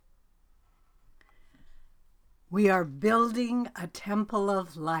We are building a temple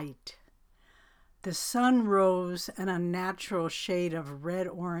of light. The sun rose an unnatural shade of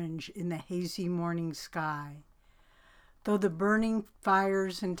red-orange in the hazy morning sky. Though the burning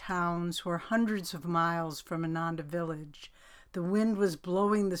fires in towns were hundreds of miles from Ananda Village, the wind was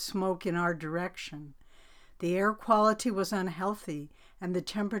blowing the smoke in our direction. The air quality was unhealthy and the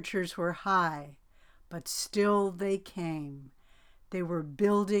temperatures were high, but still they came. They were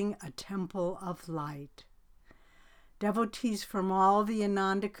building a temple of light. Devotees from all the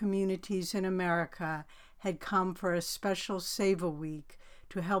Ananda communities in America had come for a special Seva week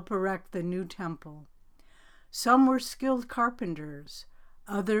to help erect the new temple. Some were skilled carpenters.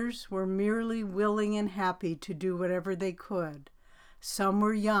 Others were merely willing and happy to do whatever they could. Some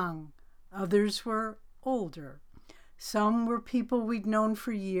were young. Others were older. Some were people we'd known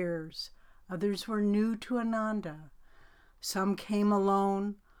for years. Others were new to Ananda. Some came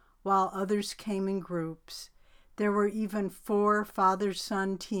alone, while others came in groups. There were even 4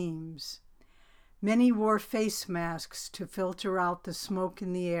 father-son teams. Many wore face masks to filter out the smoke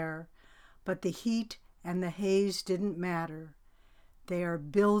in the air, but the heat and the haze didn't matter. They are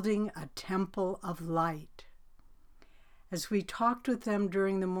building a temple of light. As we talked with them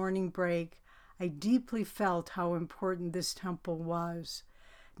during the morning break, I deeply felt how important this temple was,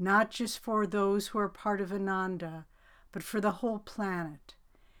 not just for those who are part of Ananda, but for the whole planet.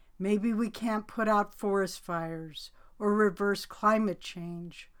 Maybe we can't put out forest fires or reverse climate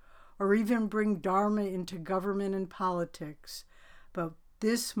change or even bring Dharma into government and politics, but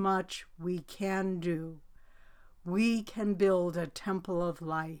this much we can do. We can build a temple of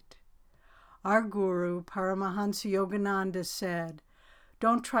light. Our Guru, Paramahansa Yogananda, said,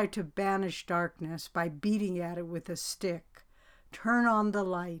 "Don't try to banish darkness by beating at it with a stick. Turn on the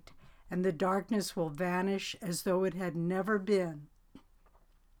light, and the darkness will vanish as though it had never been."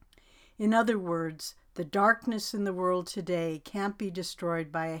 In other words, the darkness in the world today can't be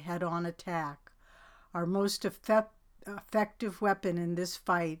destroyed by a head-on attack. Our most effective weapon in this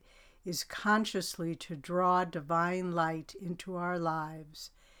fight is consciously to draw divine light into our lives.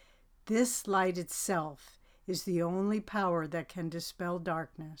 This light itself is the only power that can dispel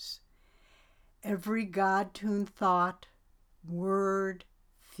darkness. Every God-tuned thought, word,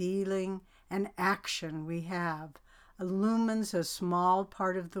 feeling, and action we have illumines a small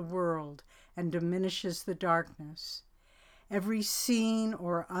part of the world and diminishes the darkness. Every seen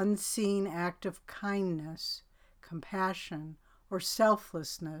or unseen act of kindness, compassion, or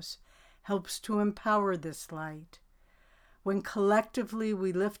selflessness helps to empower this light. When collectively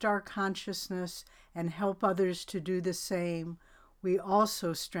we lift our consciousness and help others to do the same, we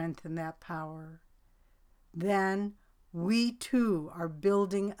also strengthen that power. Then we too are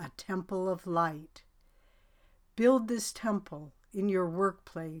building a temple of light. Build this temple in your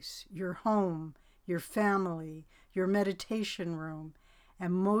workplace, your home, your family, your meditation room,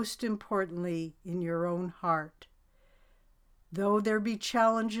 and most importantly, in your own heart. Though there be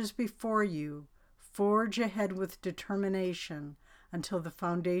challenges before you, forge ahead with determination until the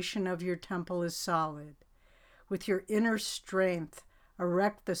foundation of your temple is solid. With your inner strength,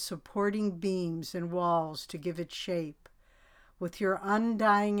 erect the supporting beams and walls to give it shape. With your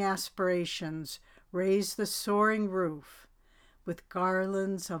undying aspirations, raise the soaring roof. With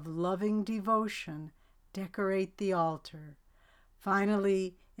garlands of loving devotion, decorate the altar.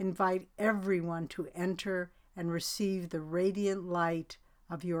 Finally, invite everyone to enter and receive the radiant light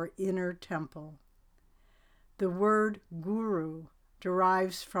of your inner temple. The word Guru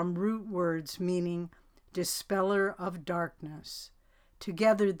derives from root words meaning dispeller of darkness.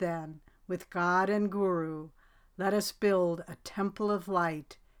 Together then, with God and Guru, let us build a temple of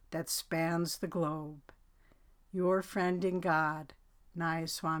light that spans the globe. Your friend in God,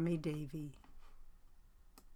 Nayaswami Devi.